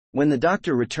When the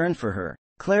doctor returned for her,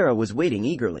 Clara was waiting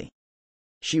eagerly.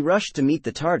 She rushed to meet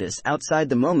the TARDIS outside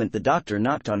the moment the doctor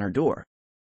knocked on her door.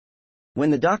 When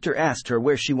the doctor asked her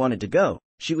where she wanted to go,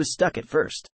 she was stuck at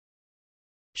first.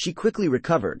 She quickly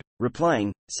recovered,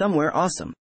 replying, "Somewhere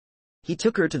awesome." He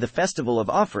took her to the Festival of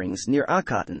Offerings near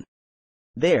Akatan.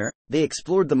 There, they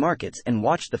explored the markets and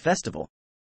watched the festival.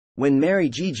 When Mary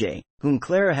G.J., whom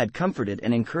Clara had comforted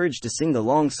and encouraged to sing the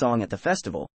long song at the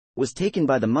festival, was taken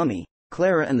by the mummy,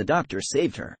 Clara and the doctor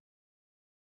saved her.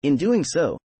 In doing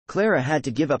so, Clara had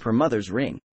to give up her mother's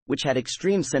ring, which had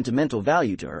extreme sentimental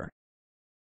value to her.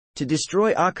 To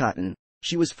destroy Akatan,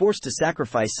 she was forced to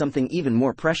sacrifice something even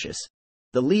more precious: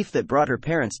 the leaf that brought her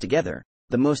parents together,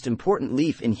 the most important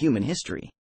leaf in human history.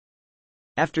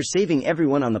 After saving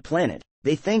everyone on the planet,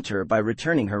 they thanked her by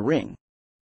returning her ring.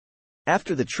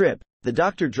 After the trip, the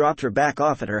doctor dropped her back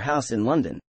off at her house in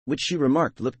London, which she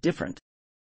remarked looked different.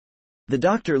 The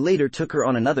doctor later took her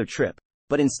on another trip,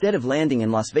 but instead of landing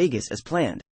in Las Vegas as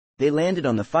planned, they landed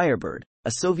on the Firebird,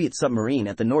 a Soviet submarine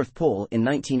at the North Pole in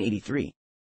 1983.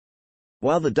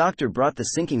 While the doctor brought the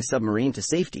sinking submarine to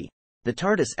safety, the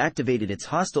TARDIS activated its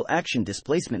hostile action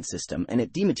displacement system and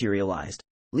it dematerialized,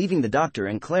 leaving the doctor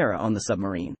and Clara on the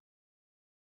submarine.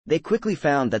 They quickly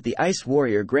found that the Ice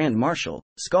Warrior Grand Marshal,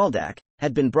 Skaldak,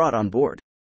 had been brought on board.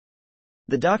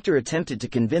 The doctor attempted to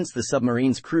convince the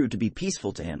submarine's crew to be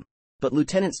peaceful to him, but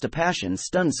Lieutenant Stepashin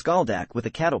stunned Skaldak with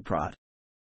a cattle prod.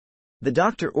 The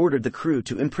doctor ordered the crew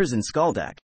to imprison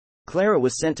Skaldak. Clara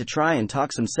was sent to try and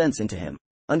talk some sense into him,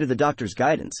 under the doctor's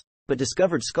guidance, but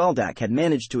discovered Skaldak had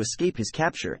managed to escape his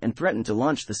capture and threatened to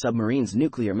launch the submarine's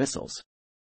nuclear missiles.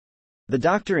 The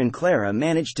doctor and Clara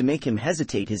managed to make him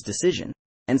hesitate his decision,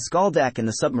 and Skaldak and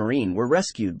the submarine were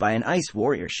rescued by an Ice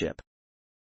Warrior ship.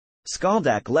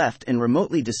 Skaldak left and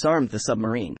remotely disarmed the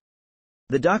submarine.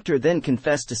 The doctor then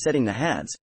confessed to setting the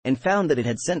HADS, and found that it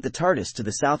had sent the TARDIS to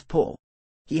the South Pole.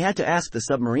 He had to ask the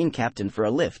submarine captain for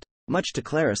a lift, much to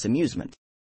Clara's amusement.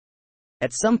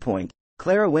 At some point,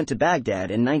 Clara went to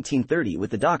Baghdad in 1930 with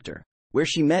the doctor, where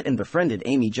she met and befriended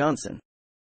Amy Johnson.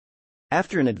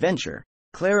 After an adventure,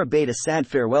 Clara bade a sad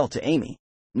farewell to Amy,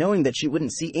 knowing that she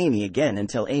wouldn't see Amy again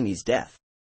until Amy's death.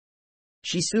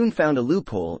 She soon found a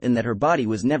loophole in that her body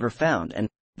was never found and,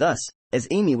 thus, as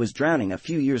Amy was drowning a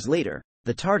few years later,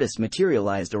 the TARDIS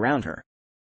materialized around her.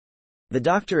 The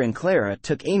doctor and Clara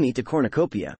took Amy to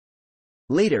Cornucopia.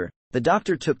 Later, the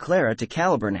doctor took Clara to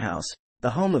Caliburn House,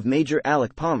 the home of Major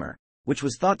Alec Palmer, which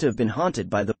was thought to have been haunted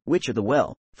by the Witch of the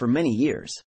Well for many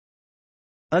years.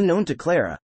 Unknown to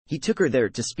Clara, he took her there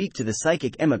to speak to the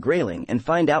psychic Emma Grayling and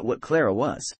find out what Clara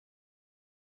was.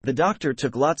 The doctor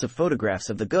took lots of photographs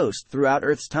of the ghost throughout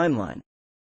Earth's timeline.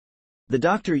 The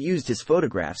doctor used his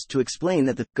photographs to explain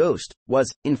that the ghost was,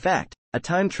 in fact, a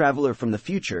time traveler from the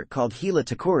future called Hila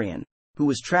Takorian, who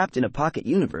was trapped in a pocket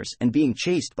universe and being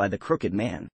chased by the Crooked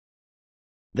Man.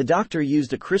 The doctor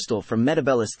used a crystal from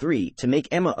Metabellus III to make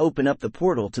Emma open up the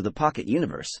portal to the pocket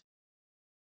universe.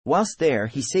 Whilst there,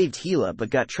 he saved Hila but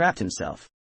got trapped himself.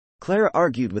 Clara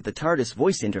argued with the TARDIS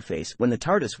voice interface when the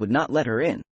TARDIS would not let her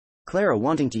in, Clara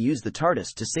wanting to use the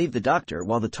TARDIS to save the doctor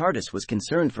while the TARDIS was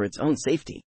concerned for its own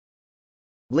safety.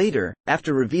 Later,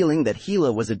 after revealing that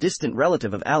Hila was a distant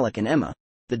relative of Alec and Emma,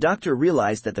 the doctor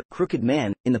realized that the Crooked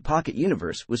Man in the pocket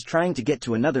universe was trying to get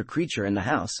to another creature in the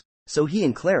house, so he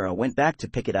and Clara went back to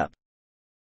pick it up.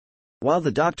 While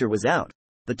the doctor was out,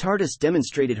 the TARDIS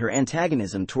demonstrated her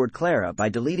antagonism toward Clara by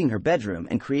deleting her bedroom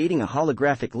and creating a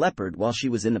holographic leopard while she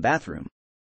was in the bathroom.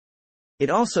 It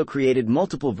also created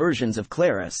multiple versions of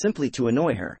Clara simply to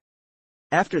annoy her.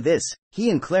 After this, he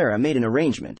and Clara made an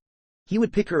arrangement. He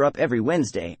would pick her up every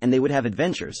Wednesday and they would have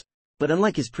adventures, but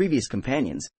unlike his previous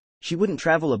companions, she wouldn't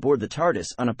travel aboard the TARDIS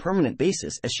on a permanent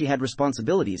basis as she had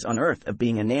responsibilities on Earth of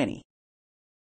being a nanny.